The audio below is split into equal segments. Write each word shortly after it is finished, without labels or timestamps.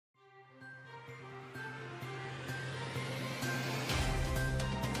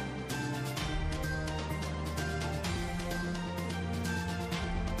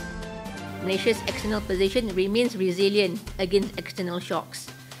Malaysia's external position remains resilient against external shocks.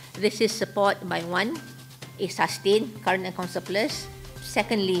 This is supported by 1. A sustained current account surplus.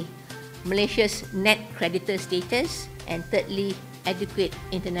 Secondly, Malaysia's net creditor status. And thirdly, adequate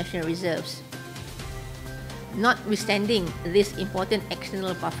international reserves. Notwithstanding these important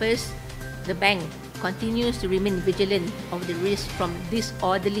external buffers, the bank continues to remain vigilant of the risk from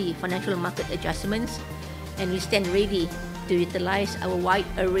disorderly financial market adjustments, and we stand ready to utilize our wide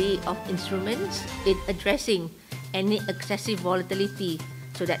array of instruments in addressing any excessive volatility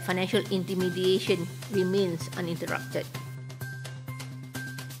so that financial intermediation remains uninterrupted.